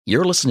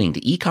You're listening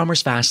to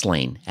E-Commerce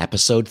Fastlane,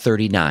 episode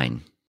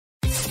 39.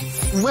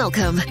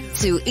 Welcome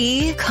to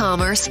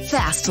E-Commerce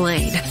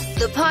Fastlane,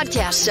 the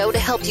podcast show to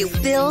help you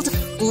build,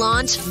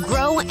 launch,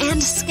 grow,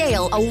 and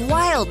scale a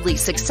wildly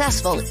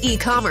successful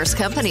e-commerce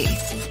company.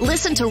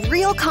 Listen to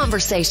real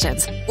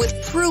conversations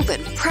with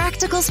proven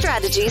practical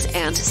strategies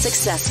and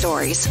success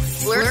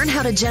stories. Learn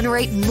how to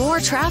generate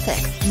more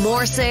traffic,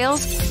 more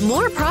sales,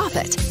 more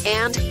profit,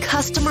 and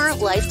customer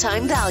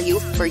lifetime value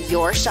for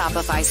your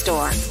Shopify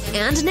store.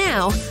 And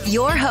now,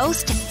 your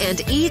host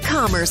and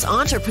e-commerce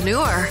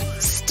entrepreneur,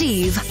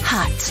 Steve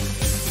Hutt.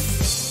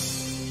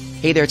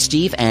 Hey there, it's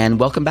Steve, and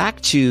welcome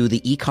back to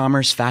the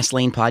E-Commerce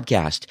Fastlane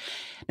podcast.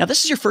 Now,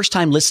 this is your first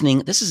time listening.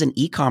 This is an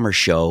e-commerce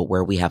show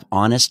where we have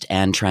honest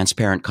and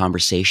transparent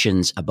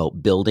conversations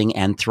about building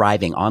and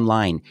thriving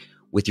online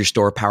with your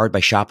store powered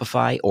by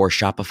Shopify or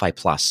Shopify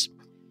Plus.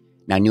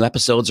 Now, new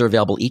episodes are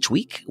available each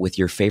week with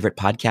your favorite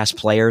podcast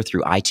player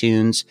through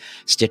iTunes,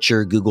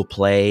 Stitcher, Google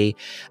Play,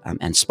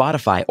 and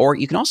Spotify. Or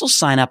you can also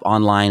sign up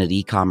online at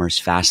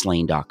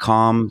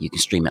ecommercefastlane.com. You can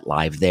stream it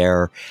live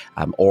there,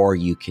 or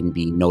you can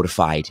be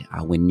notified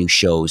when new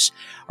shows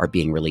are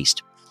being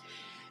released.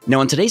 Now,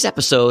 in today's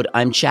episode,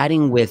 I'm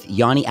chatting with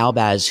Yanni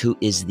Albaz, who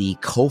is the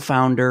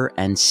co-founder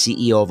and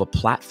CEO of a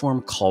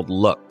platform called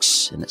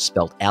Loox, and it's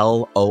spelled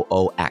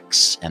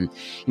Loox. And,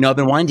 I've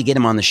been wanting to get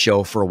him on the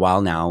show for a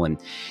while now, and,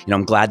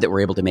 I'm glad that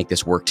we're able to make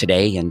this work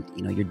today. And,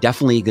 you're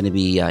definitely going to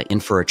be in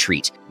for a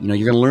treat. You're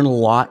going to learn a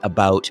lot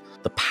about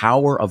the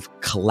power of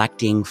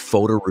collecting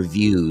photo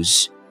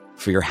reviews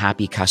for your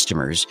happy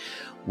customers,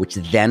 which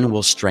then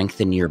will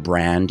strengthen your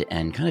brand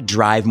and kind of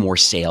drive more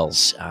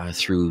sales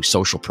through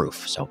social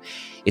proof. So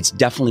it's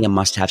definitely a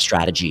must-have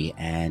strategy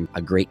and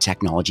a great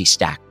technology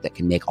stack that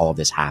can make all of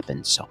this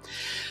happen. So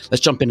let's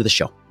jump into the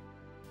show.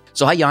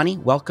 So hi, Yanni.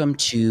 Welcome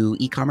to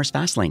E-Commerce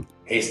Fastlane.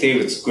 Hey,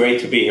 Steve. It's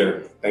great to be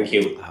here. Thank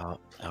you.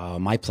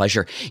 My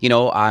pleasure.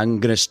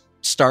 I'm going to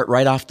start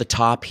right off the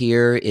top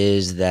here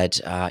is that,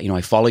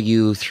 I follow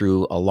you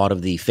through a lot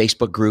of the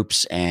Facebook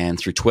groups and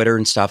through Twitter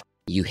and stuff.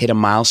 You hit a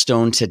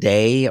milestone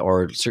today,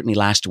 or certainly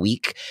last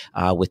week,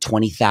 with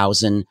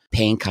 20,000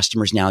 paying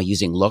customers now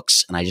using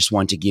Loox. And I just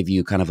want to give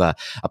you kind of a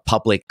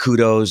public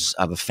kudos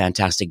of a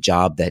fantastic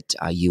job that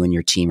you and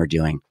your team are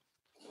doing.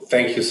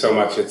 Thank you so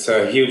much. It's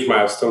a huge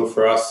milestone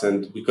for us,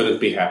 and we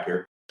couldn't be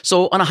happier.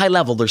 So on a high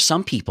level, there's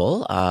some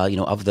people,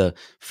 of the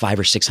 500,000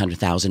 or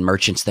 600,000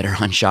 merchants that are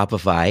on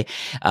Shopify,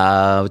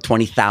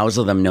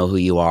 20,000 of them know who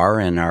you are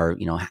and are,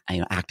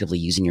 actively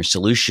using your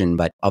solution.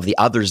 But of the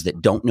others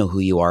that don't know who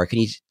you are, can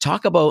you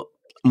talk about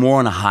more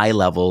on a high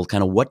level,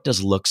 kind of what does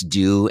Loox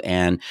do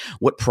and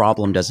what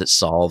problem does it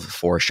solve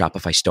for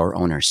Shopify store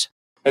owners?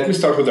 Let me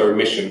start with our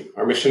mission.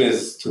 Our mission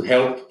is to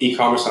help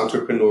e-commerce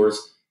entrepreneurs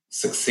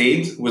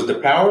succeed with the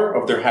power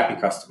of their happy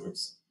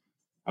customers.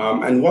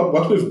 And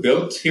what we've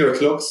built here at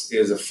Loox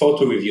is a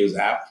photo reviews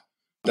app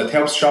that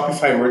helps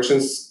Shopify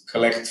merchants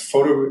collect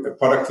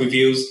product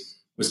reviews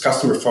with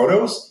customer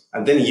photos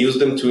and then use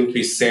them to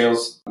increase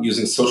sales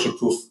using social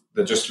proof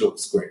that just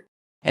looks great.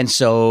 And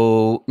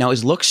so now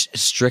is Loox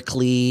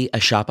strictly a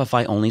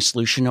Shopify-only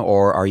solution,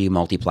 or are you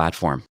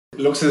multi-platform?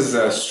 Loox is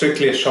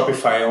strictly a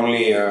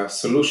Shopify-only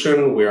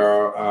solution. We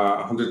are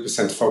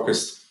 100%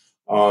 focused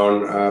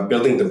on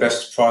building the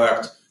best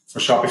product for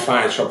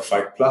Shopify and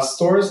Shopify Plus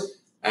stores.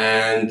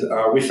 And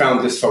we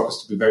found this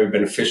focus to be very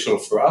beneficial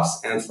for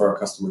us and for our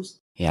customers.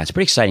 Yeah, it's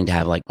pretty exciting to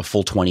have like a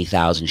full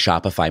 20,000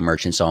 Shopify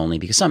merchants only,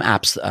 because some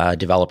apps,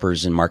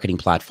 developers and marketing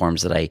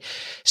platforms that I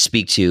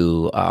speak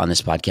to on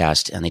this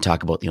podcast, and they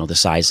talk about, the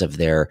size of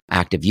their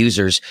active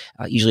users,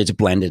 usually it's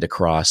blended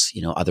across,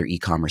 other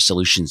e-commerce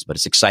solutions. But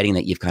it's exciting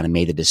that you've kind of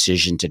made the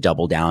decision to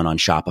double down on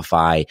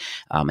Shopify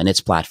and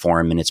its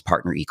platform and its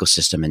partner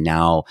ecosystem. And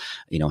now,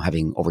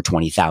 having over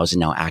 20,000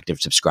 now active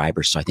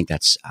subscribers. So I think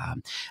that's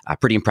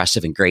pretty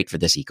impressive and great for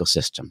this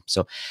ecosystem.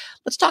 So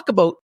let's talk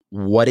about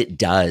what it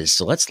does.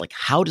 So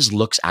how does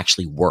Loox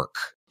actually work?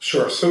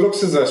 Sure. So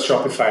Loox is a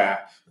Shopify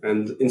app,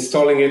 and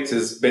installing it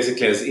is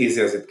basically as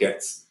easy as it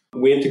gets.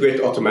 We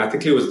integrate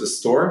automatically with the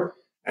store,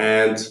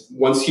 and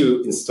once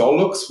you install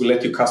Loox, we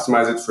let you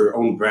customize it for your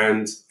own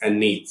brand and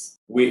needs.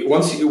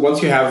 Once you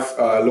have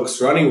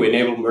Loox running, we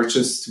enable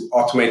merchants to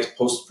automate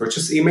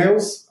post-purchase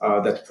emails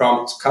that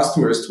prompt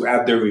customers to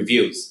add their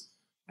reviews.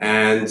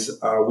 And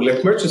we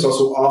let merchants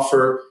also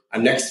offer a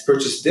next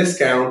purchase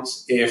discount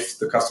if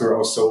the customer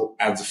also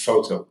adds a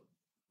photo.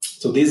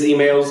 So these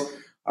emails,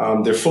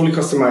 they're fully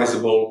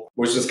customizable.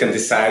 Merchants can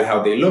decide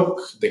how they look.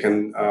 They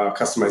can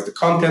customize the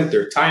content,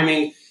 their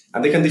timing,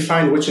 and they can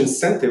define which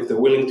incentive they're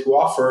willing to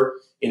offer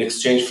in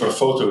exchange for a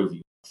photo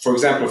review. For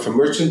example, if a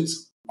merchant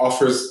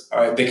offers,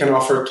 they can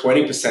offer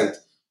 20%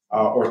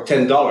 or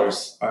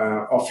 $10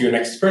 off your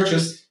next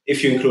purchase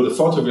if you include a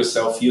photo of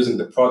yourself using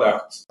the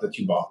product that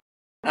you bought.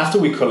 After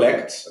we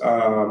collect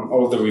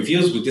all of the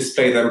reviews, we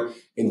display them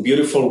in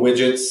beautiful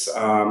widgets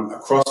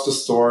across the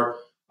store.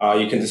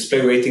 You can display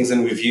ratings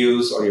and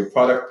reviews on your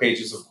product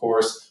pages, of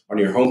course, on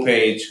your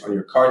homepage, on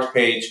your cart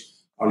page,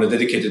 on a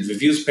dedicated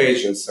reviews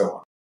page, and so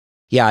on.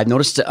 Yeah, I've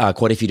noticed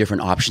quite a few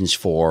different options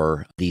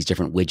for these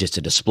different widgets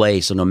to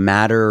display. So no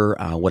matter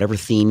whatever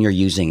theme you're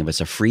using, if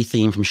it's a free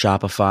theme from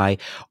Shopify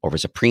or if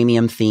it's a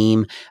premium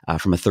theme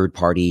from a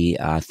third-party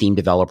theme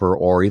developer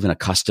or even a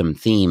custom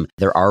theme,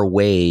 there are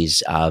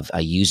ways of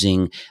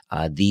using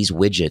these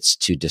widgets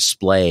to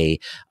display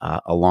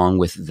along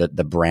with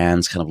the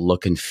brand's kind of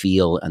look and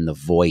feel and the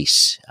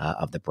voice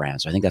of the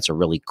brand. So I think that's a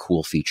really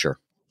cool feature.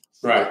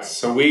 Right.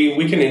 So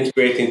we can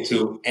integrate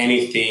into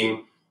any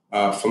theme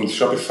from the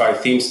Shopify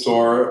theme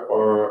store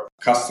or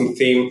custom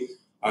theme.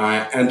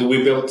 And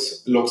we built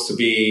Loox to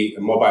be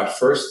mobile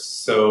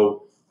first.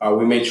 So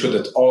we made sure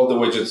that all the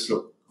widgets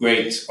look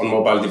great on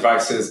mobile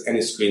devices,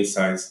 any screen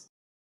size.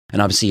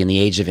 And obviously, in the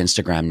age of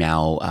Instagram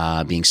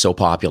now being so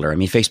popular, I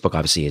mean, Facebook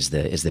obviously is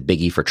the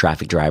biggie for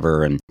traffic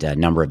driver and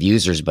number of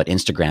users, but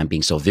Instagram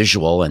being so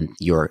visual and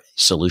your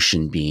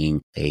solution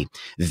being a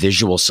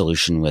visual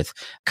solution with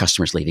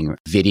customers leaving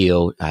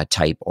video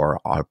type or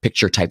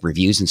picture type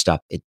reviews and stuff,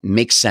 it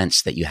makes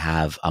sense that you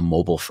have a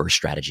mobile first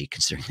strategy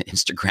considering that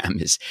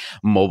Instagram is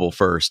mobile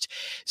first.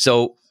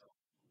 So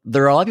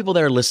there are a lot of people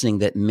that are listening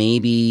that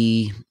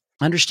maybe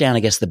understand, I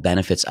guess, the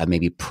benefits of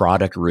maybe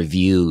product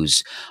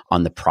reviews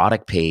on the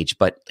product page,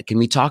 but can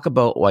we talk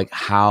about like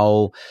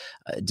how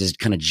does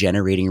kind of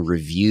generating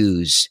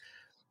reviews,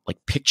 like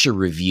picture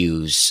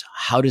reviews,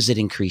 how does it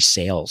increase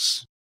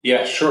sales?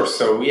 Yeah, sure.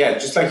 So yeah,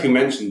 just like you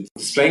mentioned,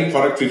 displaying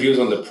product reviews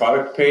on the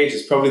product page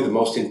is probably the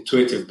most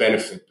intuitive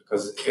benefit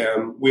because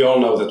we all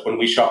know that when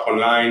we shop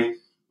online,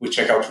 we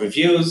check out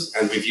reviews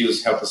and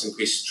reviews help us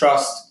increase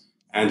trust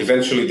and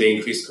eventually they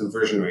increase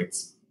conversion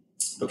rates.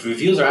 But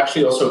reviews are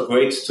actually also a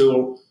great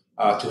tool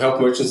to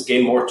help merchants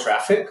gain more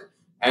traffic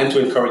and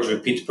to encourage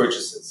repeat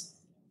purchases.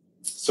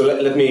 So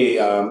let me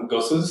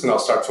go through this and I'll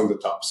start from the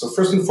top. So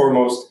first and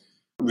foremost,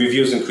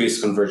 reviews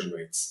increase conversion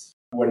rates.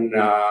 When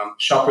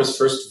shoppers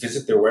first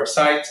visit their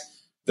website,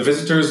 the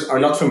visitors are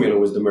not familiar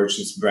with the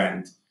merchant's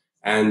brand.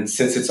 And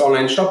since it's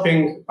online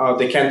shopping,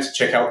 they can't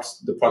check out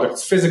the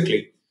products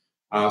physically.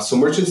 So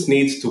merchants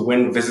need to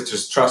win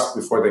visitors' trust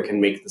before they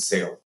can make the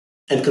sale.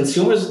 And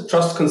consumers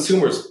trust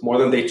consumers more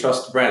than they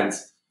trust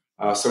brands.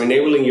 So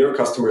enabling your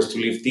customers to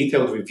leave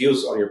detailed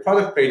reviews on your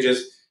product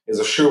pages is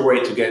a sure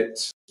way to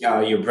get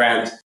your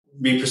brand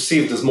be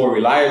perceived as more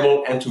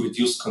reliable and to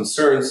reduce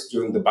concerns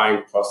during the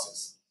buying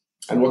process.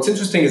 And what's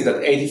interesting is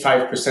that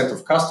 85%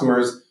 of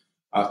customers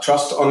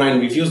trust online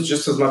reviews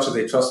just as much as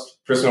they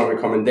trust personal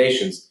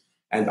recommendations.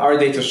 And our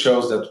data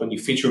shows that when you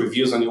feature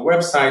reviews on your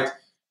website,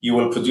 you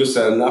will produce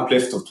an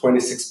uplift of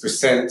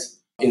 26%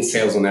 in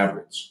sales on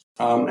average.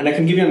 And I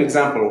can give you an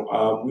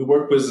example. We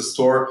work with a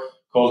store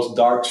called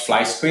Dart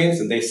Fly Screens,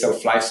 and they sell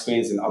fly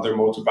screens and other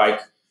motorbike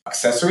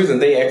accessories,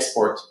 and they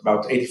export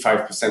about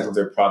 85% of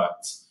their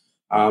products.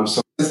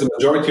 So since the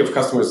majority of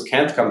customers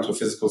can't come to a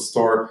physical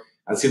store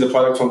and see the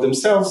product from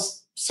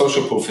themselves,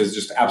 social proof is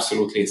just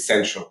absolutely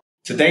essential.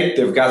 To date,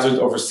 they've gathered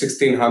over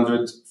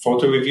 1,600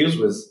 photo reviews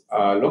with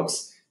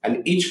Loox,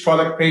 and each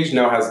product page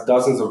now has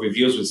dozens of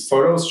reviews with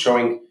photos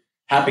showing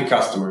happy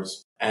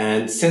customers.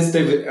 And since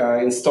they've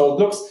installed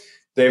Loox,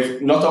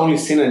 they've not only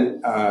seen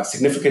a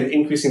significant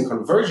increase in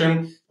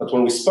conversion, but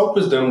when we spoke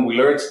with them, we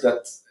learned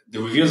that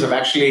the reviews have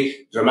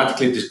actually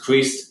dramatically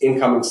decreased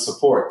incoming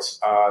support.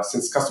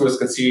 Since customers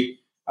can see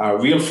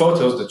real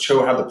photos that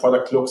show how the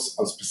product looks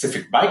on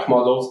specific bike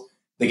models,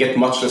 they get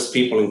much less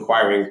people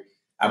inquiring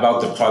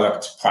about the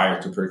product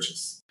prior to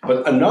purchase.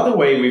 But another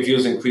way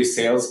reviews increase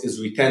sales is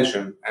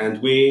retention. And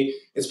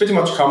it's pretty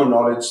much common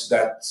knowledge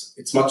that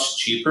it's much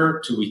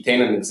cheaper to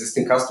retain an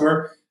existing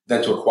customer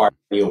than to acquire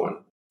a new one.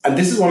 And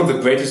this is one of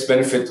the greatest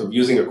benefits of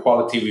using a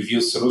quality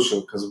review solution,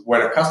 because when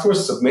a customer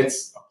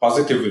submits a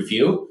positive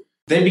review,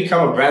 they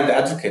become a brand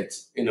advocate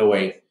in a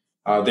way.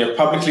 They're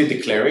publicly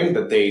declaring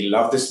that they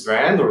love this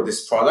brand or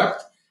this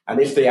product.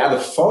 And if they add a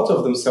photo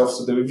of themselves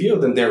to the review,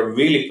 then they're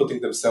really putting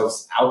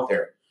themselves out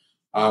there.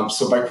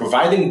 So by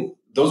providing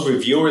those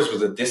reviewers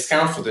with a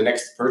discount for the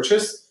next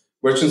purchase,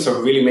 merchants are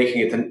really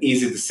making it an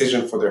easy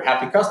decision for their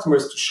happy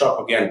customers to shop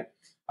again.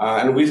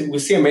 And we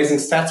see amazing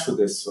stats for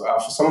this.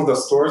 For some of the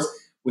stores,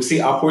 we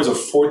see upwards of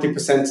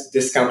 40%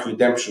 discount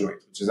redemption rate,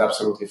 which is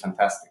absolutely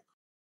fantastic.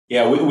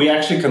 Yeah, we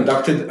actually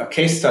conducted a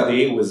case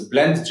study with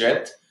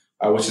BlendJet,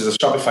 which is a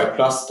Shopify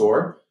Plus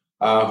store,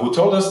 who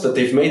told us that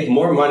they've made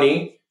more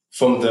money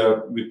from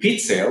the repeat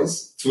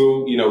sales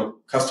through,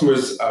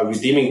 customers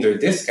redeeming their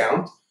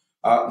discount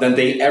than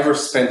they ever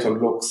spent on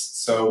Loox.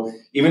 So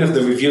even if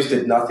the reviews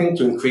did nothing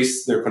to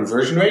increase their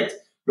conversion rate,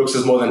 Loox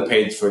has more than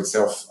paid for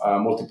itself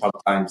multiple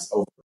times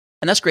over.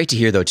 And that's great to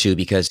hear, though, too,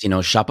 because,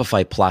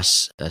 Shopify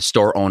Plus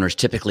store owners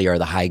typically are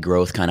the high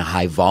growth, kind of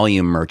high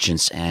volume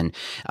merchants. And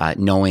I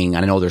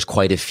know there's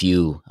quite a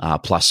few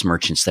Plus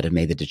merchants that have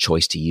made the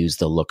choice to use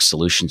the Loox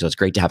solution. So it's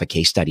great to have a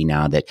case study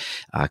now that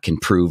can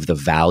prove the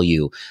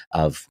value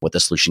of what the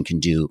solution can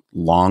do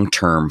long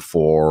term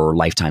for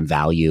lifetime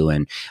value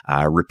and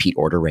repeat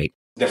order rate.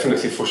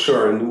 Definitely, for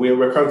sure. And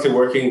we're currently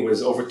working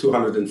with over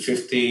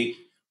 250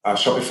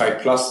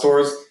 Shopify Plus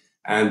stores.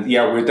 And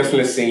yeah, we're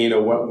definitely seeing,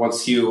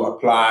 once you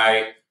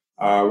apply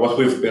what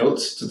we've built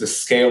to the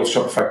scale of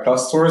Shopify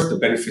Plus stores, the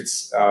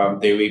benefits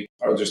they reap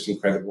are just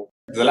incredible.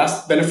 The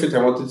last benefit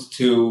I wanted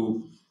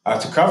to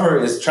cover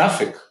is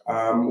traffic,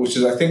 which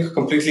is, I think,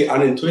 completely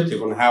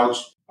unintuitive on how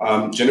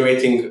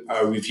generating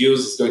reviews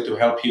is going to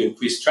help you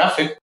increase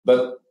traffic.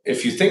 But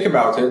if you think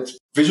about it,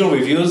 visual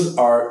reviews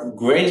are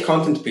great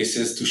content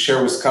pieces to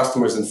share with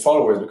customers and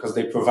followers because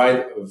they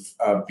provide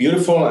a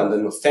beautiful and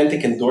an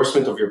authentic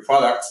endorsement of your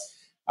products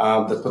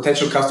that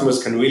potential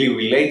customers can really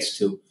relate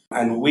to.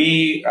 And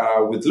we,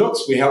 with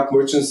Looks, we help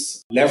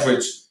merchants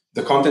leverage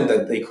the content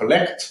that they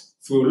collect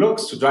through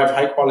Looks to drive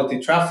high quality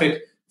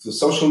traffic through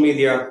social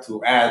media,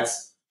 through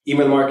ads,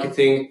 email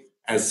marketing,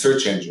 and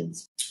search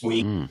engines.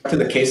 We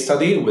did a case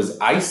study with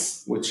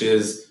ICE, which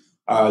is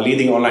a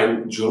leading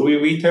online jewelry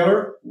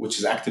retailer, which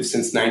is active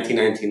since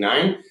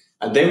 1999.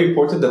 And they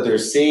reported that they're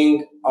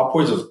seeing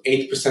upwards of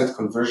 8%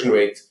 conversion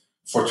rate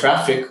for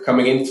traffic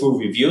coming in through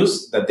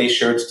reviews that they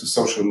shared to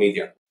social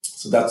media.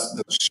 So that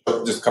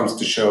just comes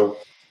to show,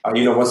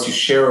 once you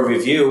share a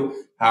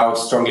review, how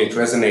strongly it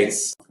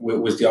resonates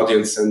with the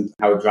audience and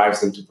how it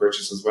drives them to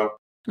purchase as well.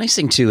 Nice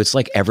thing too, it's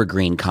like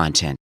evergreen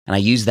content. And I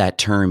use that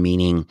term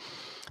meaning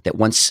that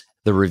once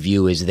the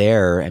review is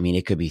there, I mean,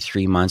 it could be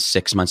 3 months,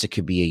 6 months, it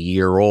could be a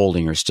year old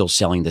and you're still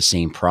selling the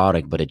same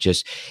product, but it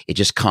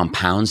just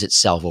compounds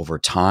itself over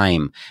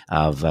time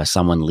of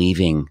someone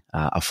leaving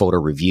a photo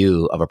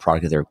review of a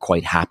product that they're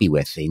quite happy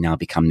with. They now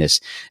become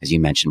this, as you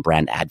mentioned,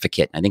 brand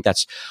advocate. And I think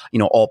that's,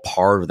 all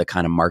part of the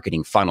kind of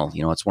marketing funnel.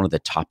 It's one of the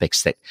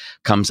topics that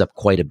comes up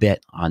quite a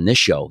bit on this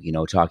show,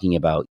 talking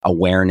about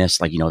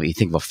awareness, like, you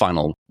think of a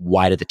funnel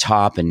wide at the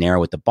top and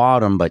narrow at the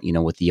bottom, but,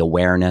 with the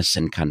awareness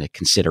and kind of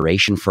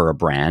consideration for a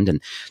brand.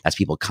 And that's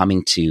people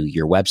coming to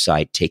your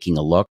website, taking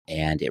a look,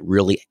 and it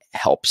really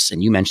helps.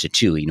 And you mentioned it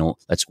too,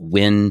 let's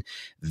win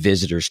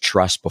visitors'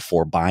 trust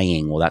before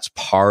buying. Well, that's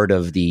part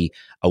of the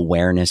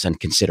awareness and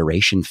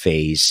consideration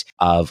phase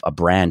of a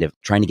brand. Of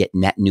trying to get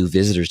net new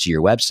visitors to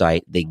your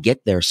website, they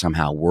get there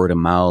somehow, word of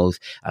mouth,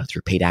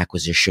 through paid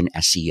acquisition,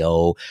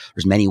 SEO.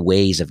 There's many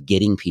ways of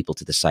getting people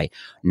to the site.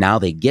 Now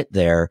they get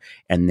there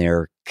and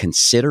they're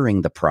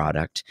considering the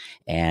product.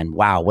 And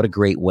wow, what a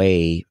great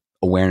way,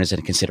 awareness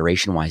and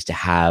consideration wise, to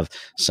have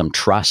some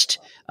trust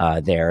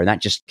there. And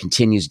that just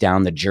continues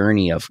down the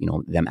journey of,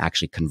 them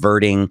actually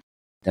converting.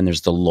 Then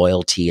there's the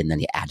loyalty and then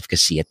the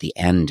advocacy at the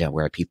end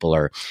where people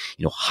are,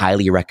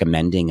 highly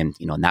recommending. And,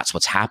 and that's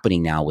what's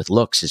happening now with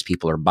Looks is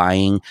people are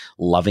buying,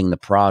 loving the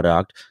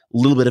product, a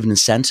little bit of an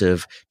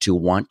incentive to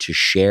want to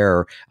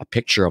share a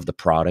picture of the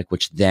product,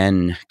 which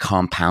then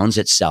compounds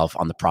itself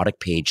on the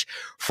product page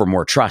for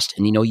more trust.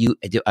 And,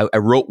 I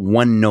wrote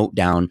one note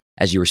down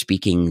as you were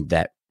speaking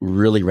that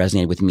really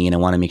resonated with me. And I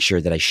want to make sure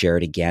that I share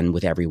it again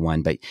with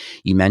everyone. But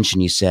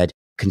you said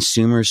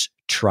consumers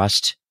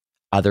trust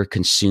other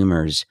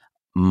consumers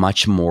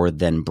much more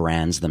than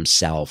brands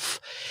themselves.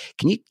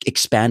 Can you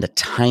expand a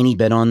tiny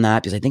bit on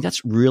that? Because I think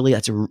that's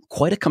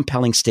quite a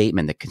compelling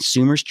statement that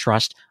consumers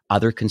trust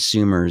other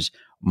consumers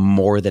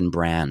more than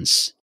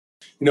brands.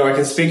 I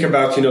can speak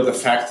about, the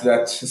fact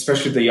that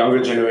especially the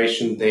younger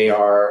generation,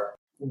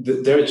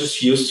 they're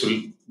just used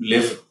to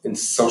live in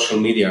social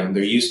media and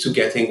they're used to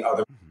getting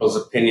other people's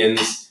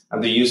opinions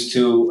and they're used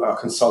to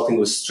consulting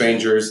with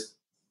strangers.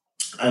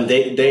 And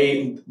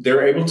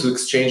they're able to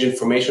exchange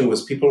information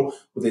with people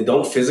who they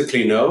don't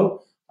physically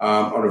know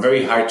on a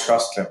very high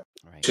trust level,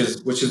 right.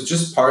 which is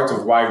just part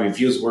of why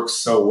reviews work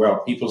so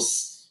well.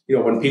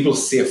 When people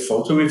see a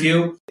photo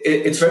review,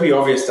 it's very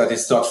obvious that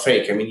it's not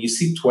fake. I mean, you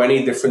see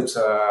 20 different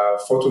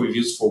photo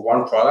reviews for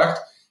one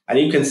product, and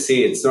you can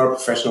see it's not a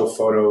professional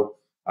photo.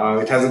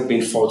 It hasn't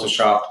been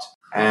photoshopped,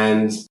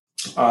 and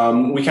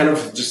we kind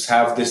of just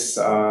have this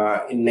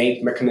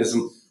innate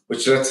mechanism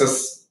which lets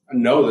us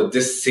know that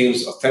this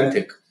seems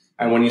authentic.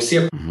 And when you see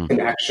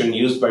an action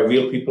used by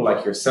real people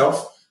like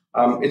yourself,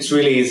 it's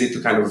really easy to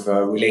kind of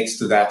relate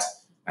to that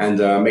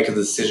and make a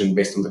decision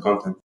based on the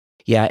content.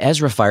 Yeah,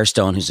 Ezra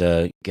Firestone, who's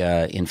a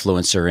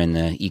influencer in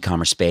the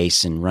e-commerce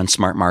space and runs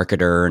Smart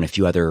Marketer and a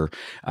few other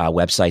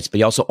websites, but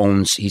he also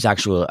he's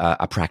actually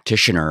a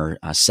practitioner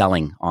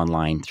selling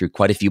online through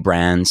quite a few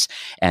brands.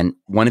 And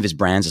one of his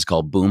brands is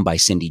called Boom by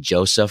Cindy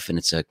Joseph, and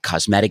it's a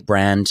cosmetic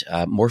brand,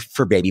 more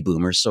for baby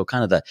boomers, so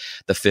kind of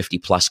the 50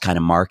 plus kind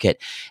of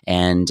market.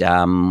 And,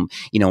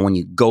 when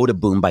you go to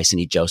Boom by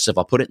Cindy Joseph,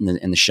 I'll put it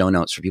in the show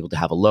notes for people to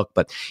have a look,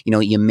 but,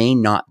 you may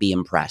not be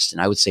impressed.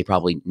 And I would say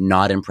probably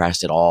not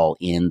impressed at all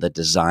in the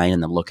design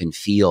and the look and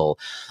feel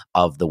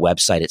of the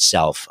website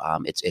itself.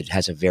 It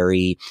has a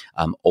very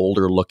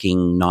older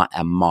looking, not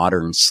a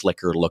modern,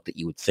 slicker look that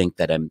you would think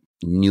that a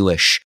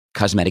newish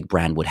cosmetic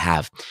brand would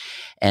have.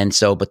 And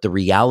so, but the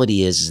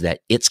reality is that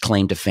its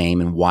claim to fame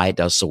and why it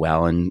does so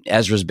well, and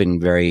Ezra's been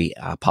very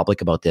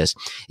public about this,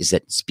 is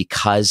that it's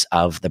because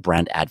of the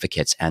brand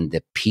advocates and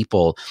the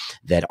people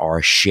that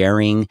are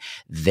sharing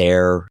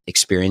their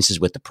experiences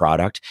with the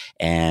product.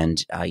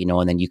 And,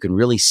 and then you can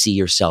really see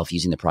yourself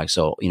using the product.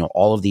 So,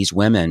 all of these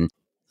women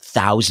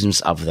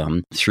thousands of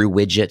them through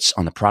widgets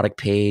on the product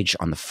page,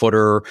 on the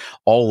footer,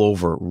 all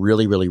over,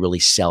 really, really, really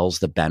sells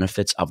the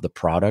benefits of the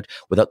product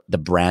without the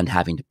brand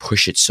having to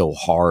push it so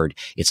hard.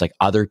 It's like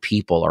other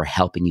people are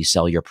helping you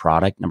sell your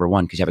product. Number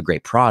one, because you have a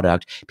great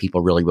product,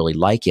 people really, really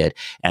like it.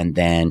 And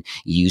then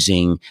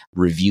using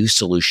review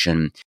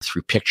solution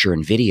through picture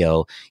and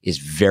video is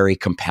very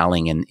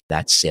compelling in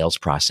that sales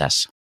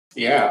process.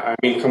 Yeah, I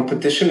mean,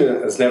 competition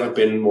has never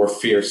been more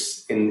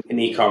fierce in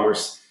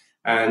e-commerce.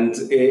 And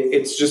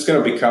it's just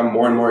going to become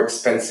more and more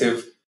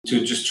expensive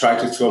to just try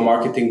to throw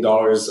marketing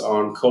dollars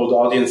on cold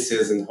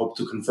audiences and hope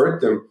to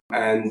convert them.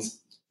 And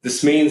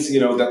this means,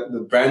 that the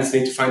brands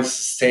need to find a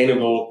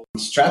sustainable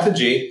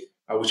strategy,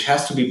 which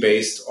has to be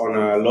based on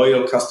a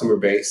loyal customer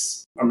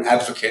base, on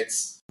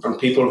advocates, on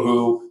people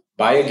who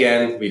buy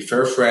again,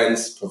 refer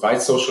friends,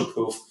 provide social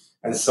proof,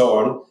 and so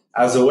on,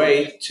 as a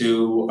way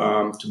to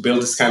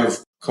build this kind of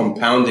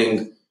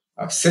compounding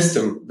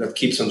system that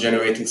keeps on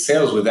generating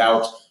sales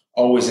without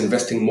always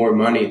investing more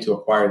money to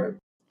acquire them.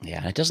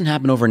 Yeah, it doesn't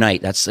happen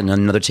overnight. That's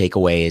another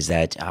takeaway is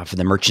that for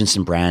the merchants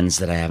and brands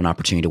that I have an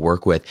opportunity to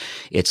work with,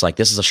 it's like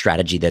this is a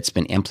strategy that's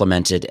been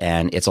implemented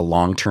and it's a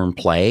long-term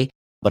play,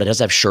 but it does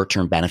have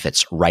short-term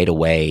benefits right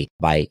away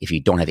by if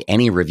you don't have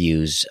any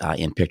reviews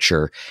in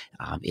picture,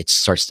 it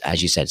starts,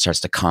 as you said,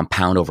 starts to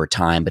compound over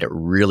time, but it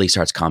really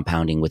starts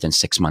compounding within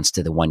 6 months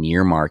to the 1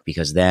 year mark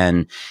because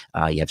then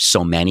you have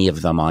so many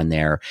of them on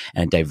there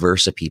and a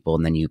diverse of people.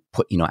 And then you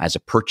put, as a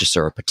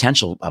purchaser or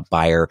potential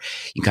buyer,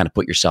 you kind of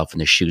put yourself in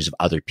the shoes of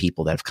other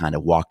people that have kind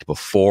of walked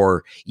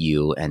before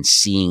you and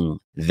seeing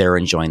they're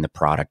enjoying the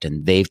product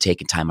and they've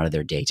taken time out of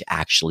their day to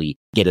actually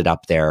get it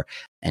up there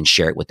and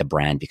share it with the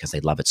brand because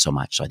they love it so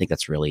much. So I think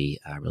that's really,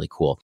 really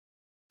cool.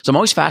 So I'm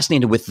always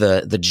fascinated with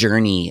the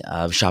journey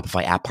of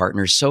Shopify app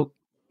partners. So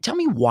tell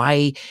me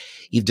why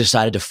you've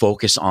decided to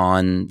focus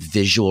on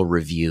visual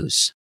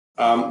reviews.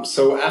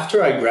 So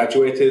after I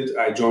graduated,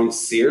 I joined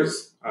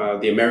Sears,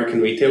 the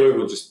American retailer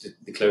who just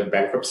declared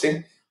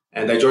bankruptcy.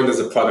 And I joined as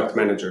a product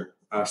manager.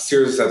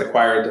 Sears had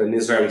acquired an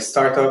Israeli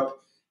startup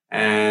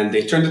and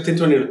they turned it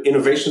into an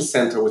innovation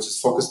center, which is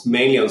focused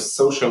mainly on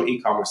social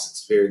e-commerce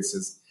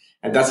experiences.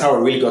 And that's how I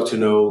really got to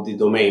know the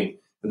domain.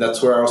 And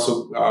that's where I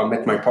also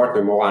met my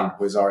partner, Moran,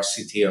 who is our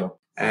CTO.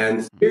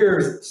 And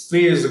 3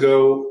 years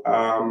ago,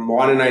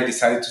 Moran and I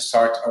decided to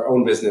start our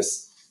own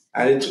business.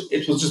 And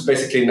it was just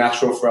basically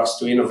natural for us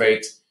to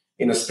innovate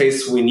in a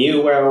space we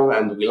knew well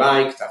and we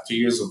liked after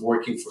years of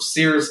working for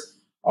Sears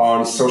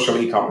on social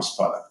e-commerce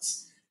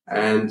products.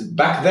 And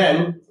back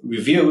then,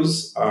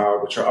 reviews,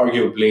 which are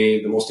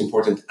arguably the most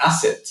important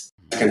asset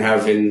you can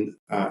have in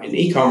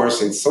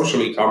e-commerce, in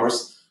social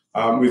e-commerce,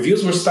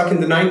 reviews were stuck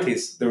in the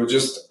 90s. They were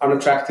just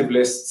unattractive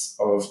lists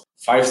of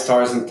 5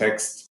 stars in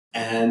text.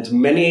 And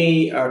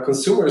many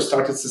consumers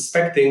started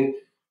suspecting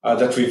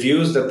that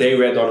reviews that they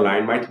read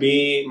online might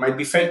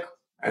be fake.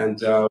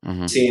 And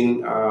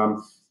seen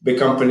big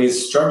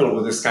companies struggle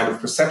with this kind of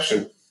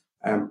perception.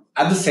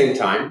 At the same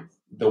time,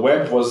 the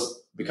web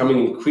was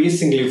becoming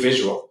increasingly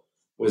visual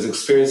with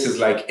experiences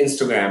like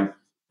Instagram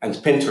and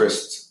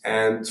Pinterest.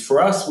 And for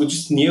us, we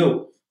just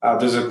knew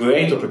there's a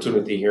great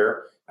opportunity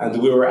here.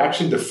 And we were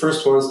actually the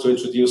first ones to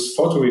introduce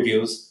photo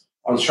reviews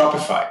on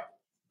Shopify.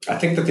 I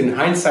think that in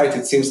hindsight,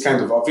 it seems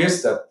kind of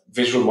obvious that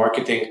visual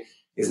marketing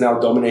is now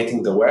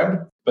dominating the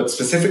web. But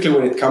specifically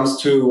when it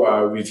comes to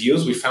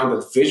reviews, we found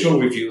that visual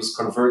reviews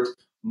convert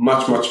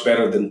much, much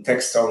better than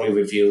text-only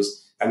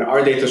reviews. And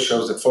our data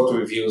shows that photo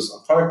reviews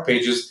on product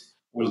pages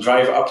will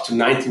drive up to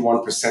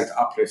 91%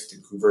 uplift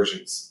in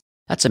conversions.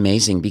 That's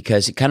amazing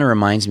because it kind of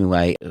reminds me when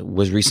I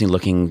was recently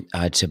looking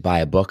to buy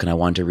a book and I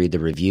wanted to read the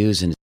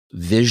reviews, and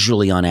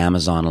visually on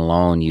Amazon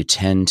alone, you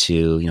tend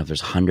to, if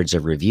there's hundreds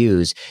of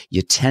reviews,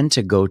 you tend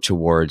to go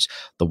towards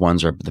the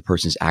ones where the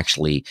person's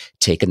actually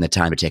taken the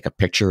time to take a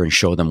picture and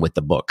show them with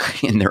the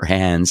book in their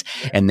hands.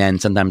 And then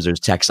sometimes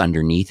there's text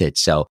underneath it.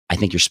 So I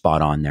think you're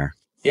spot on there.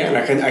 Yeah,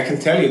 and I can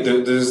tell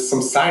you there's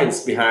some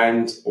science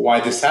behind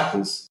why this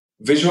happens.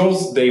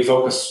 Visuals, they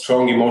evoke a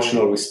strong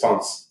emotional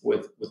response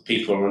with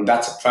people, and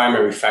that's a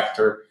primary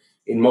factor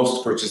in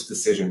most purchase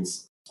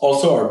decisions.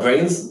 Also, our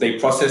brains, they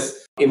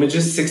process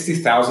images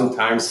 60,000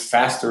 times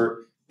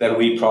faster than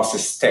we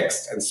process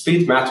text. And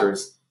speed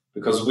matters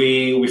because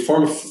we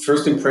form a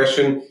first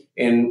impression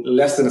in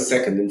less than a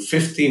second. In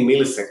 50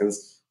 milliseconds,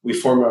 we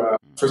form a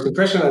first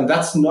impression, and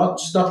that's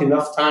not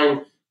enough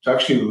time to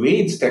actually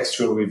read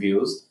textual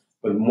reviews,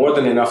 but more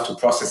than enough to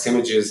process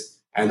images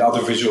and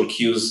other visual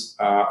cues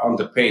on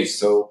the page.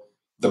 So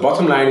the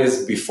bottom line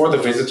is before the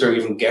visitor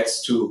even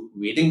gets to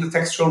reading the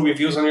textual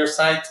reviews on your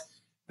site,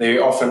 they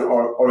often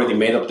are already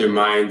made up their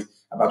mind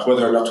about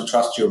whether or not to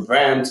trust your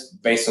brand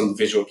based on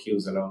visual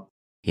cues alone.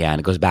 Yeah,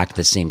 and it goes back to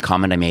the same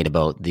comment I made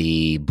about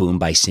the Boom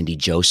by Cindy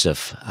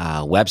Joseph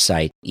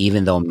website.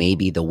 Even though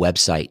maybe the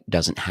website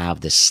doesn't have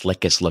the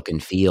slickest look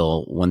and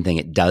feel, one thing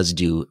it does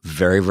do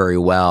very, very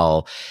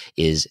well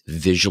is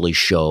visually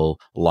show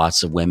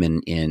lots of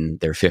women in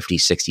their 50s,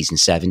 60s, and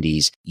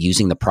 70s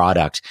using the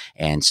product.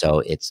 And so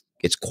it's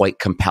it's quite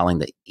compelling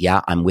that,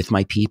 yeah, I'm with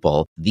my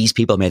people. These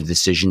people made a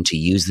decision to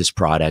use this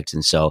product.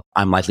 And so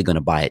I'm likely going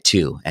to buy it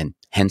too. And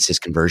hence his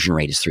conversion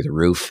rate is through the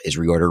roof. His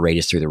reorder rate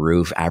is through the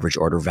roof. Average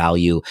order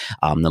value,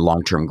 the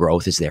long-term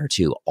growth is there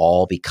too,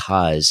 all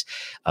because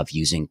of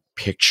using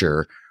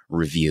picture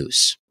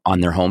reviews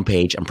on their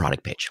homepage and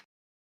product page.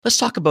 Let's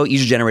talk about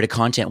user-generated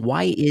content.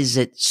 Why is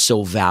it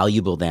so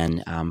valuable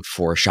then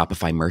for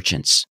Shopify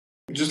merchants?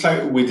 Just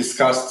like we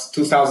discussed,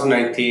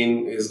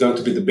 2019 is going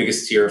to be the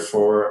biggest year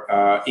for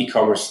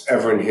e-commerce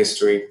ever in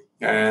history.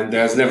 And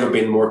there has never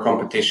been more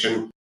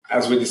competition.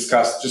 As we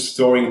discussed, just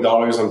throwing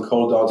dollars on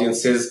cold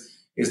audiences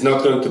is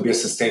not going to be a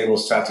sustainable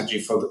strategy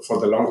for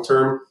the long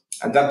term.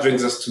 And that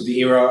brings us to the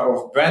era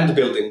of brand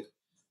building.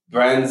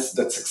 Brands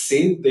that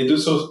succeed, they do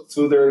so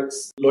through their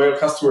loyal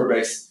customer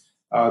base.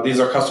 These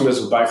are customers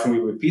who buy from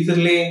you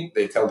repeatedly.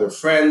 They tell their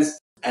friends.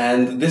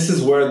 And this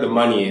is where the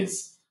money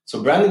is.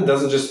 So branding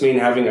doesn't just mean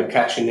having a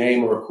catchy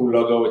name or a cool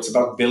logo. It's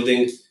about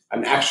building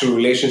an actual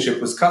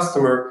relationship with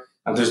customer.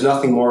 And there's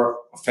nothing more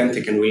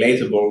authentic and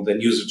relatable than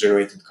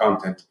user-generated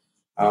content.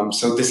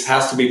 So this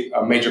has to be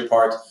a major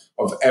part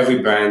of every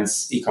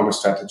brand's e-commerce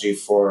strategy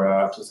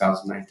for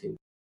 2019.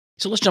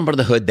 So let's jump under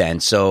the hood then.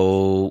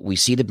 So we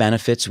see the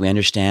benefits. We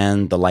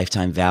understand the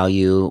lifetime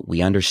value.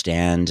 We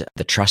understand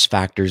the trust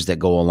factors that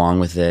go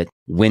along with it.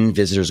 Win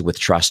visitors with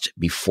trust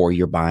before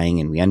you're buying.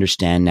 And we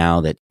understand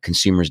now that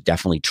consumers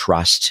definitely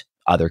trust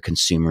other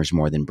consumers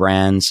more than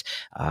brands.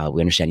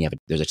 We understand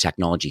there's a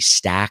technology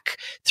stack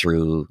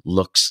through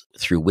looks,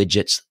 through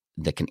widgets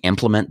that can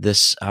implement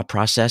this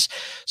process.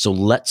 So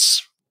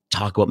let's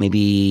talk about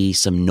maybe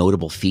some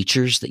notable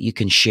features that you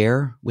can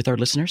share with our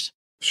listeners.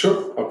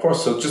 Sure, of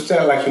course. So just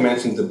like you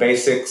mentioned, the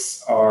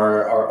basics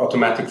are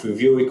automatic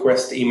review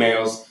request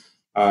emails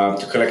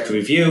to collect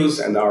reviews,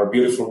 and our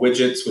beautiful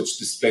widgets, which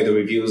display the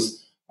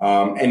reviews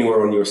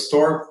anywhere on your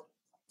store.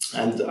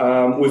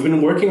 And we've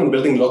been working on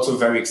building lots of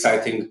very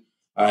exciting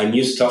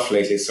new stuff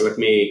lately. So let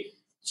me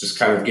just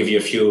kind of give you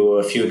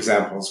a few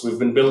examples. We've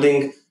been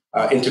building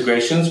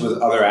integrations with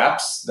other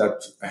apps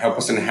that help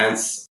us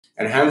enhance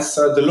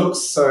the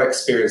looks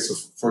experience. So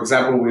for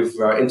example, we've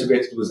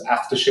integrated with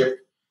Aftership,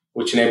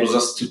 which enables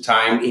us to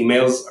time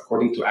emails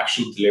according to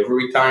actual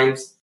delivery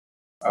times.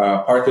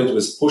 Partnered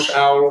with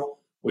PushOwl,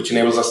 which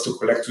enables us to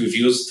collect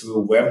reviews through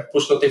web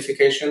push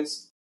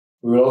notifications.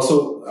 We will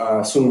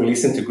also soon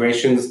release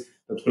integrations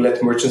that will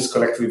let merchants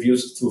collect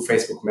reviews through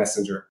Facebook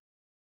Messenger.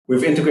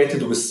 We've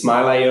integrated with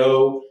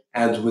Smile.io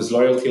and with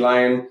Loyalty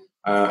Lion,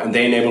 and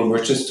they enable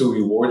merchants to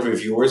reward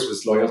reviewers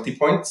with loyalty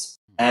points.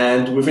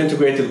 And we've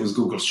integrated with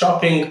Google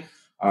Shopping.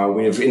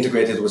 We've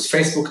integrated with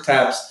Facebook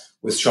tabs,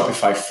 with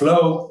Shopify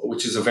Flow,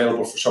 which is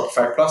available for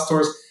Shopify Plus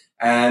stores.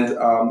 And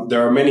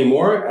there are many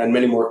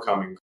more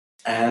coming.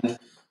 And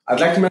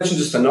I'd like to mention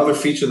just another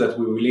feature that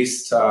we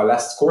released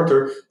last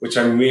quarter, which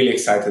I'm really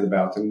excited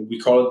about. And we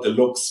call it the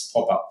Looks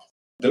Pop-Up.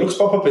 The Looks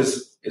Pop-Up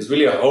is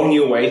really a whole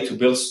new way to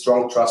build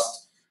strong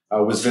trust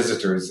with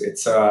visitors.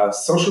 It's a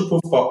social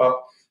proof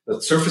pop-up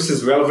that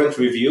surfaces relevant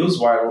reviews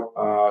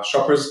while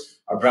shoppers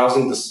are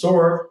browsing the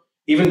store,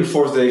 even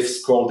before they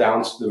scroll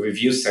down to the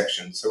review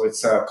section. So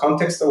it's a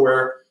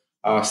context-aware,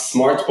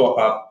 smart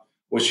pop-up,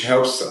 which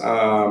helps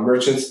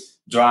merchants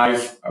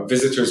drive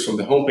visitors from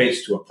the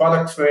homepage to a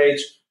product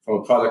page, from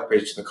a product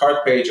page to the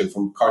cart page, and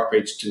from cart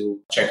page to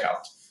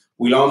checkout.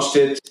 We launched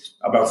it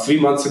about 3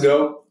 months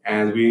ago,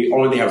 and we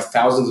already have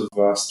thousands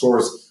of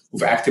stores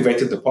who've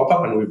activated the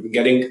pop-up, and we've been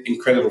getting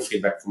incredible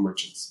feedback from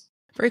merchants.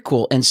 Very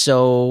cool. And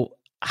so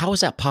how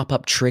is that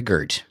pop-up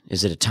triggered?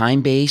 Is it a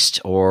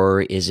time-based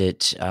or is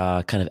it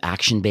kind of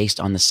action-based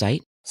on the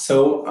site?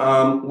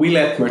 So we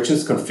let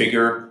merchants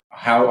configure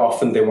how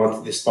often they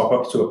want this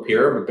pop-up to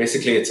appear. But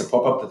basically, it's a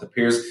pop-up that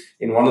appears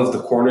in one of the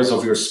corners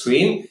of your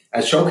screen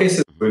and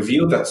showcases a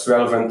review that's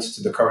relevant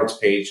to the current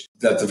page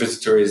that the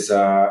visitor is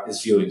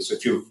viewing. So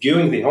if you're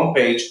viewing the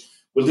homepage,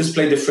 we'll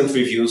display different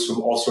reviews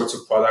from all sorts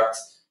of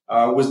products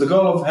with the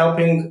goal of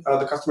helping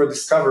the customer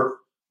discover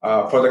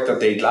a product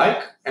that they'd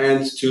like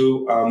and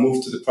to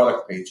move to the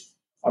product page.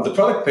 On the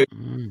product page,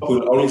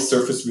 we'll only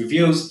surface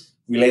reviews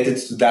related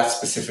to that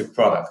specific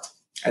product,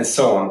 and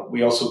so on.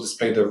 We also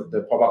display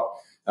the pop-up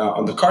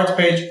on the cart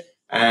page,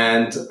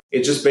 and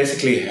it just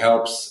basically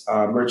helps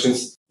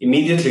merchants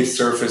immediately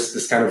surface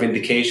this kind of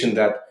indication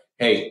that,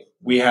 hey,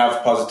 we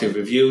have positive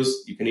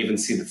reviews. You can even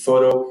see the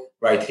photo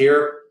right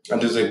here,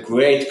 and there's a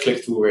great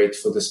click-through rate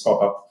for this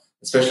pop-up,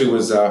 especially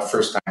with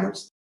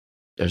first-timers.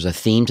 There's a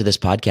theme to this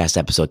podcast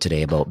episode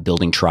today about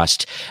building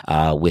trust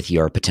with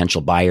your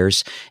potential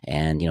buyers.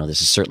 And,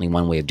 this is certainly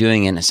one way of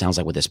doing it. And it sounds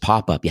like with this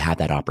pop-up, you have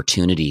that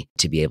opportunity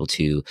to be able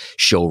to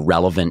show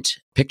relevant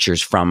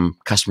pictures from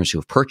customers who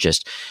have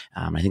purchased.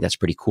 I think that's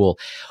pretty cool.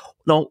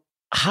 Now,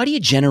 how do you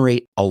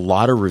generate a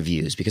lot of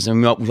reviews? Because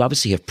we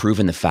obviously have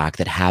proven the fact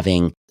that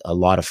having a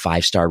lot of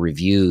 5-star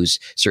reviews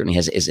certainly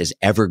is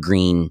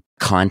evergreen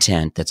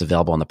content that's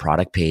available on the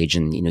product page.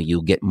 And,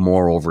 you'll get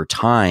more over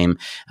time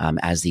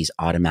as these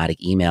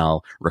automatic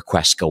email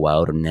requests go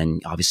out. And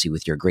then obviously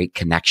with your great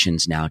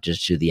connections now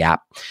just to the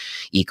app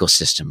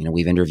ecosystem,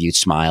 we've interviewed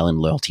Smile and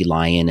Loyalty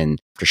Lion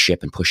and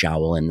Aftership and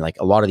Pushowl. And like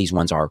a lot of these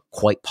ones are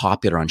quite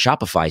popular on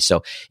Shopify.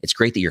 So it's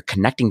great that you're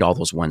connecting to all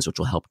those ones, which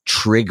will help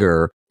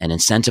trigger and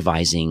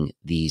incentivizing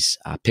these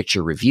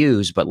picture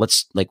reviews. But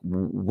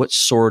what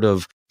sort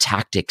of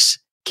tactics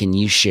can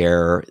you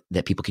share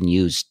that people can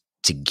use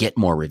to get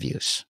more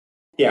reviews?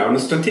 Yeah, on a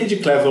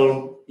strategic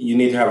level, you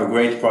need to have a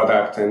great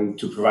product and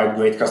to provide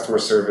great customer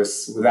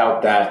service.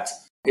 Without that,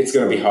 it's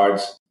going to be hard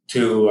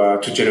to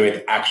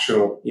generate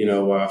actual,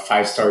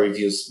 5-star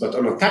reviews. But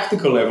on a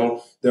tactical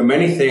level, there are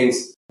many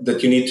things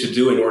that you need to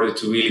do in order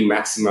to really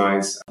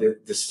maximize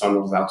this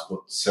funnel's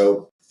output.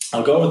 So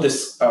I'll go over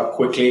this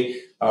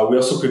quickly. We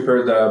also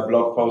prepared a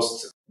blog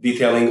post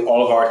detailing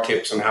all of our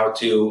tips on how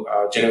to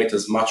generate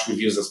as much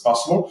reviews as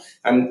possible.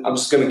 And I'm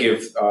just going to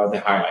give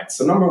the highlights.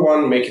 So number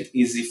one, make it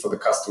easy for the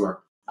customer.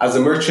 As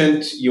a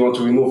merchant, you want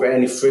to remove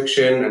any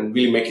friction and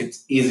really make it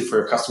easy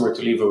for a customer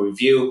to leave a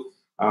review.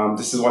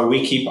 This is why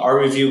we keep our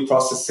review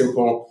process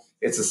simple.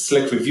 It's a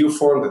slick review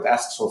form that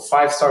asks for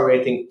 5-star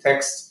rating,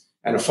 text,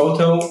 and a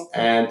photo,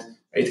 and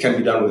it can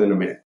be done within a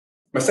minute.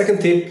 My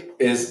second tip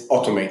is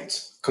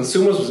automate.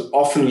 Consumers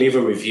often leave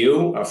a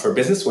review for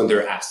business when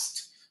they're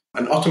asked.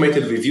 An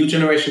automated review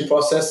generation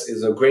process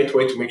is a great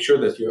way to make sure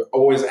that you're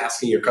always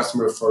asking your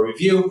customer for a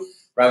review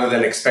rather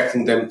than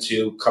expecting them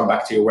to come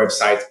back to your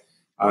website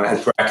and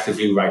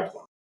proactively write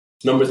one.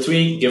 Number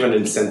 3, give an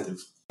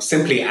incentive.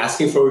 Simply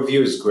asking for a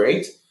review is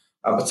great,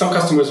 but some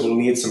customers will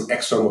need some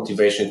extra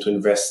motivation to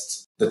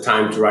invest the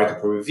time to write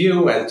up a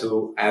review and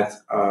to add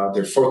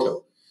their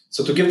photo.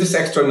 So to give this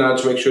extra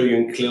nudge, make sure you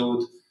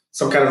include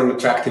some kind of an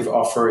attractive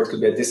offer. It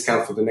could be a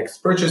discount for the next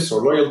purchase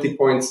or loyalty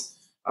points.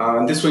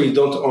 And this way you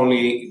don't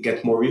only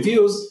get more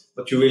reviews,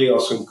 but you really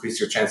also increase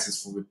your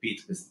chances for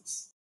repeat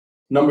business.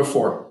 Number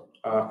 4,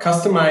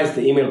 customize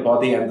the email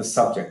body and the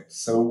subject.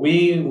 So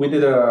we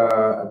did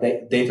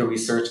a data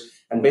research,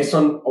 and based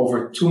on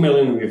over 2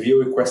 million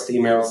review request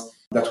emails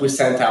that we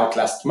sent out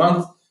last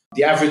month,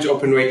 the average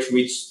open rate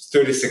reached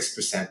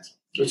 36%,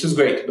 which is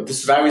great, but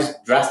this varies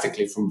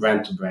drastically from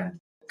brand to brand.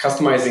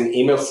 Customizing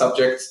email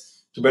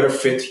subjects to better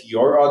fit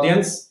your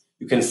audience,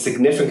 you can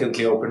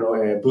significantly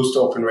boost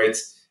open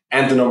rates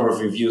and the number of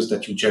reviews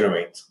that you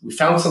generate. We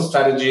found some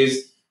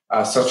strategies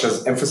such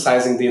as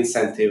emphasizing the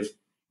incentive,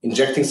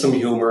 injecting some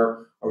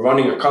humor, or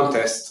running a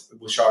contest,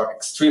 which are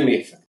extremely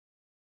effective.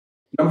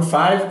 Number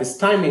 5 is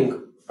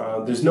timing.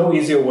 There's no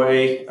easier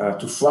way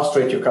to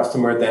frustrate your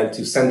customer than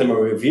to send them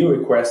a review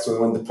request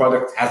when the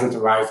product hasn't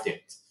arrived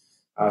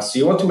yet. So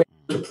you want to make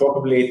sure to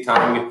properly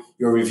time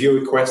your review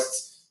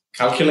requests,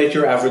 calculate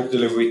your average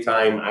delivery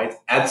time,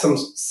 add some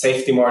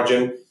safety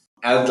margin,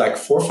 add like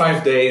 4 or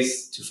 5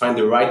 days to find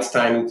the right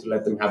timing to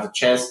let them have a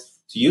chance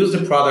to use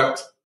the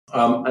product.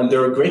 And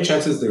there are great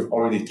chances they've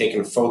already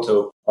taken a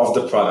photo of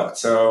the product.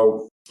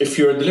 So if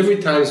your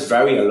delivery times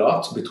vary a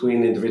lot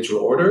between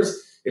individual orders,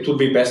 it would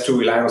be best to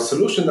rely on a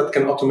solution that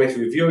can automate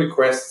review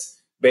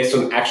requests based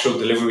on actual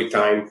delivery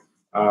time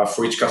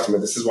for each customer.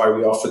 This is why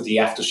we offer the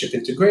Aftership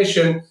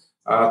integration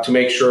to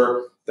make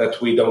sure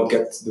that we don't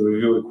get the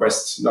review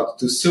requests not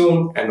too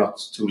soon and not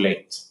too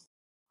late.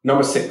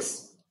 Number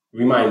 6,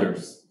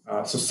 reminders.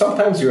 So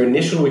sometimes your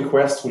initial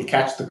request will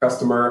catch the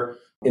customer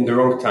in the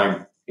wrong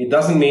time. It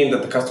doesn't mean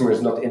that the customer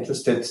is not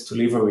interested to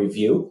leave a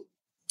review.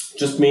 It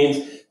just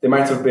means they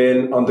might have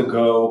been on the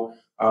go.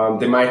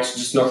 They might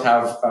just not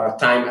have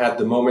time at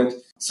the moment.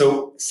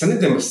 So sending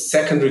them a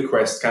second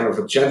request, kind of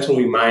a gentle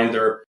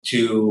reminder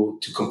to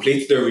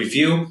complete their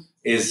review,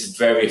 is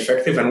very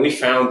effective. And we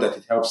found that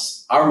it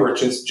helps our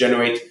merchants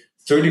generate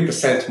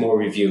 30% more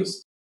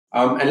reviews.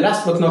 And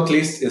last but not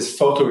least is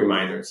photo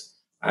reminders.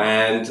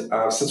 And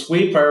since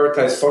we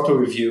prioritize photo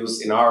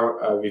reviews in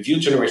our review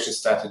generation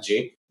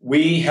strategy,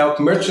 we help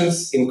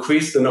merchants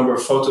increase the number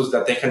of photos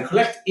that they can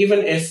collect, even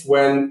if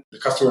when the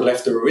customer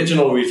left their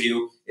original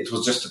review, it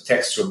was just a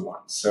textual one.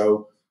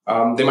 So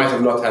they might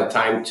have not had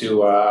time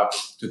to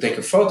take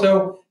a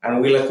photo, and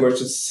we let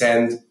merchants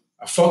send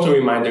a photo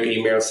reminder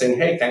email saying,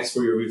 hey, thanks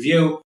for your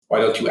review.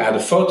 Why don't you add a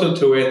photo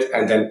to it?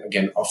 And then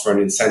again, offer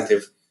an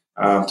incentive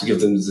to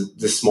give them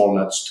this small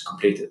nudge to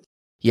complete it.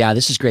 Yeah,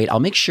 this is great. I'll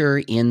make sure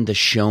in the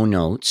show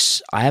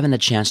notes, I haven't had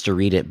a chance to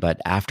read it,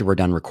 but after we're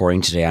done recording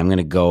today, I'm going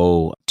to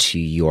go to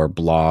your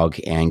blog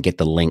and get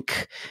the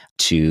link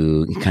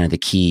to kind of the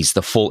keys,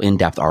 the full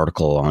in-depth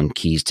article on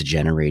keys to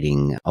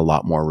generating a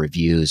lot more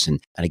reviews. And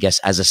I guess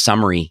as a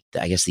summary,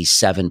 these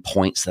 7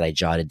 points that I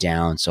jotted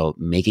down. So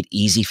make it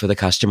easy for the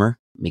customer.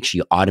 Make sure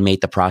you automate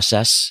the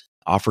process.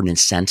 Offer an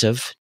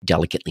incentive,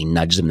 delicately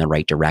nudge them in the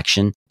right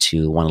direction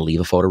to want to leave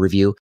a photo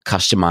review,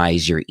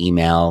 customize your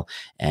email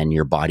and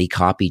your body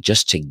copy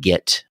just to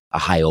get a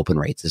high open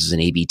rate. This is an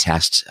A/B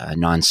test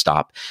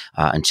nonstop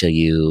until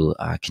you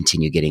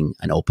continue getting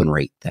an open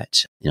rate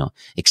that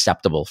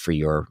acceptable for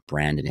your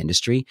brand and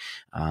industry.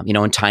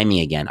 And timing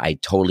again, I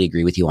totally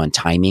agree with you on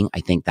timing. I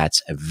think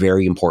that's a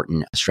very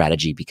important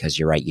strategy because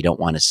you're right. You don't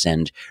want to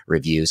send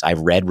reviews. I've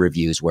read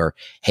reviews where,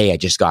 hey, I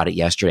just got it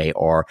yesterday,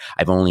 or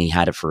I've only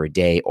had it for a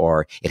day,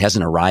 or it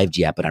hasn't arrived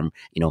yet, but I'm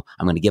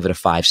going to give it a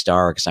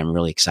 5-star because I'm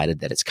really excited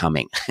that it's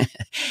coming. And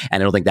I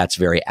don't think that's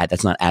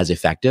not as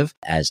effective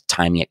as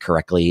timing it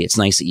correctly. It's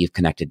nice that you've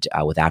connected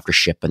with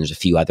AfterShip, and there's a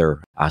few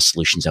other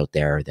solutions out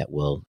there that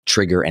will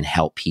trigger and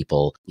help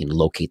people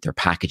locate their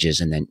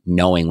packages, and then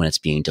knowing when it's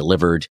being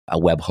delivered, a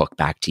webhook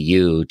back to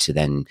you to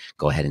then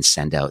go ahead and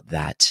send out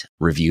that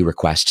review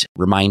request.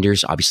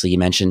 Reminders, obviously you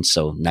mentioned,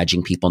 so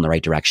nudging people in the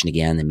right direction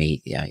again.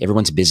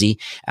 Everyone's busy.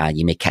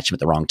 You may catch them at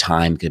the wrong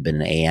time. It could have been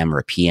an AM or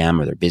a PM,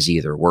 or they're busy,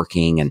 or they're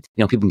working, and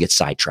people can get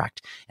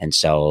sidetracked. And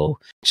so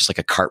just like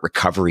a cart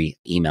recovery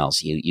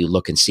emails, you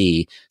look and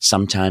see,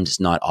 sometimes it's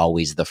not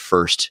always the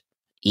first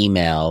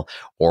email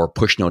or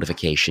push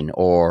notification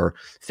or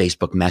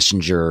Facebook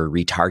Messenger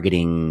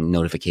retargeting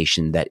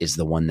notification that is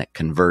the one that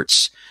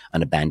converts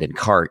an abandoned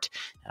cart.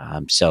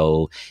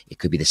 So it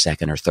could be the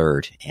second or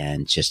third,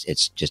 and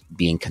it's just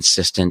being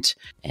consistent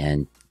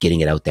and getting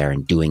it out there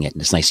and doing it.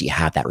 And it's nice that you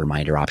have that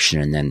reminder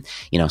option. And then,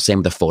 same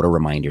with the photo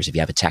reminders. If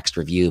you have a text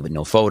review but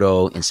no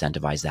photo,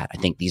 incentivize that. I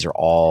think these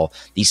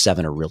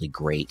 7 are really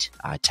great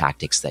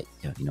tactics that,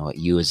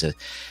 you as a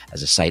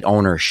site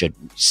owner should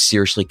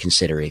seriously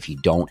consider. If you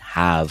don't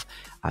have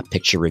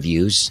picture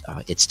reviews,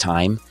 it's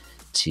time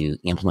to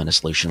implement a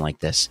solution like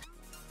this.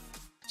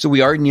 So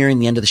we are nearing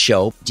the end of the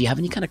show. Do you have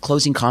any kind of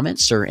closing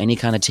comments or any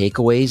kind of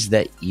takeaways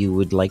that you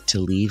would like to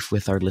leave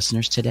with our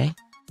listeners today?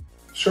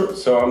 Sure.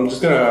 So I'm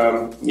just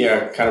going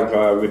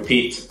to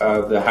repeat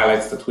the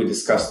highlights that we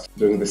discussed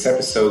during this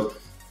episode.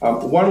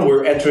 One,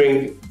 we're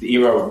entering the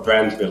era of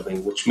brand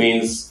building, which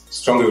means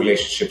stronger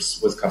relationships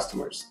with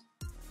customers.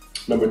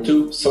 Number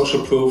 2,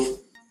 social proof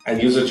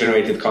and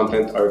user-generated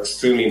content are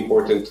extremely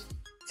important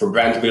for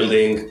brand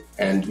building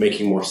and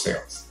making more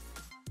sales.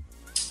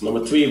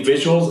 Number 3,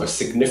 visuals are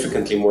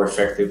significantly more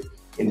effective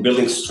in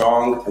building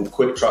strong and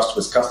quick trust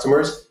with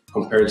customers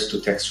compared to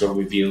textual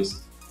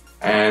reviews.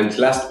 And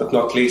last but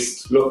not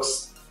least,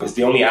 Loox is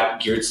the only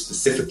app geared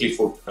specifically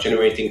for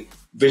generating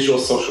visual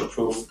social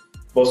proof,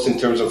 both in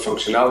terms of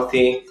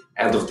functionality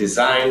and of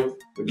design.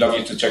 We'd love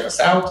you to check us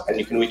out, and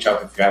you can reach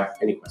out if you have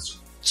any questions.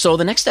 So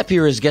the next step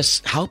here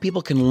is how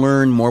people can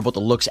learn more about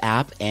the Loox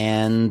app.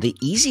 And the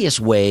easiest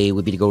way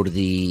would be to go to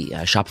the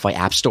Shopify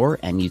App Store,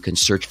 and you can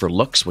search for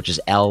Loox, which is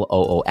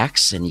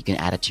Loox, and you can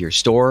add it to your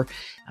store.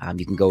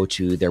 You can go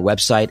to their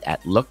website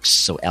at Loox,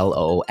 so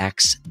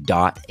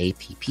loox.app,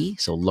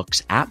 so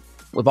Loox app.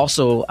 We've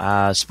also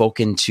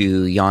spoken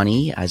to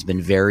Yanni, has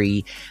been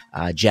very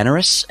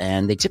generous,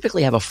 and they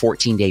typically have a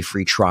 14-day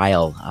free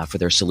trial for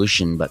their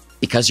solution. But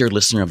because you're a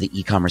listener of the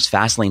E-commerce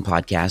Fastlane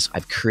podcast,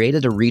 I've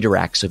created a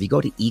redirect. So if you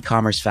go to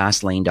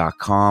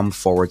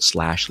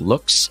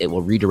ecommercefastlane.com/Loox, it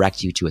will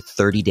redirect you to a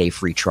 30-day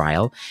free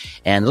trial,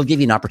 and it'll give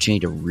you an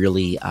opportunity to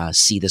really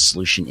see the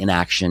solution in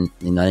action.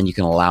 And then you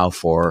can allow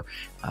for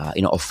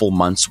a full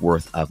month's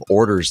worth of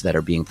orders that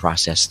are being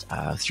processed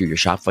through your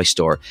Shopify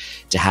store,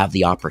 to have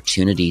the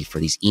opportunity for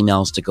these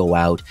emails to go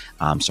out,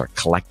 start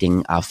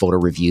collecting photo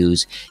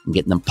reviews and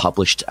getting them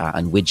published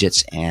on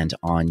widgets and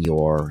on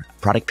your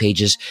product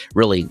pages,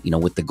 really,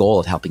 with the goal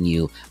of helping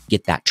you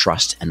get that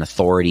trust and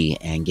authority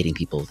and getting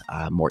people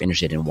more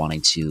interested in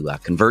wanting to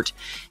convert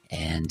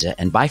and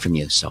buy from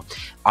you. So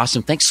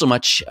awesome. Thanks so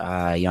much,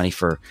 Yanni,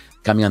 for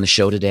coming on the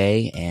show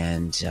today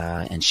and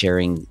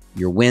sharing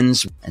your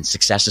wins and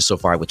successes so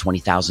far with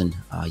 20,000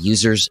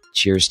 users.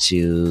 Cheers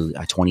to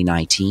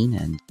 2019.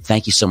 And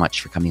thank you so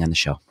much for coming on the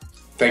show.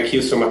 Thank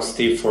you so much,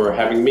 Steve, for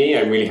having me.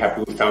 I'm really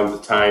happy we found the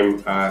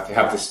time to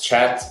have this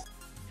chat.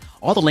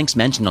 All the links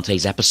mentioned on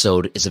today's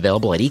episode is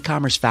available at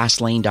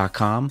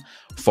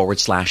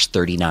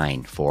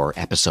ecommercefastlane.com/39 for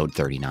episode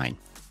 39.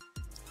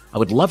 I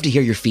would love to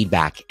hear your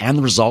feedback and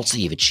the results that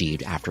you've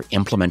achieved after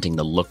implementing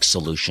the Loox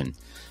solution.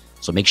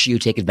 So make sure you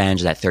take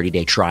advantage of that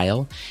 30-day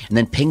trial, and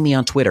then ping me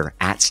on Twitter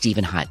at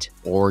Stephen Hutt,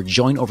 or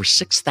join over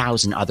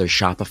 6,000 other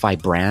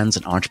Shopify brands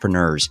and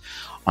entrepreneurs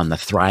on the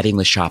Thriving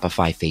with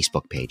Shopify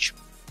Facebook page.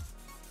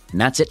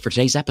 And that's it for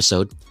today's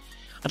episode.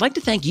 I'd like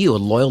to thank you, a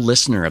loyal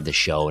listener of the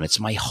show, and it's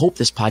my hope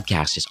this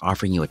podcast is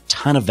offering you a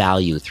ton of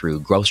value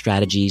through growth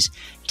strategies,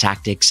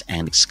 tactics,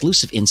 and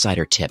exclusive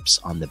insider tips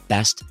on the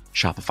best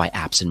Shopify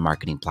apps and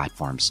marketing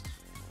platforms,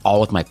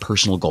 all with my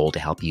personal goal to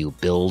help you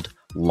build,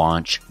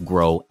 launch,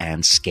 grow,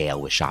 and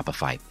scale with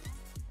Shopify.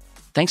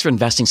 Thanks for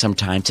investing some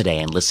time today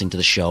and listening to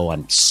the show.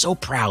 I'm so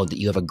proud that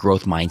you have a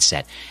growth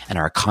mindset and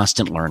are a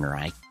constant learner.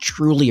 I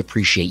truly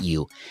appreciate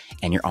you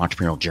and your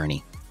entrepreneurial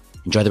journey.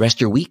 Enjoy the rest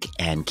of your week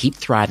and keep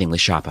thriving with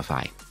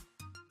Shopify.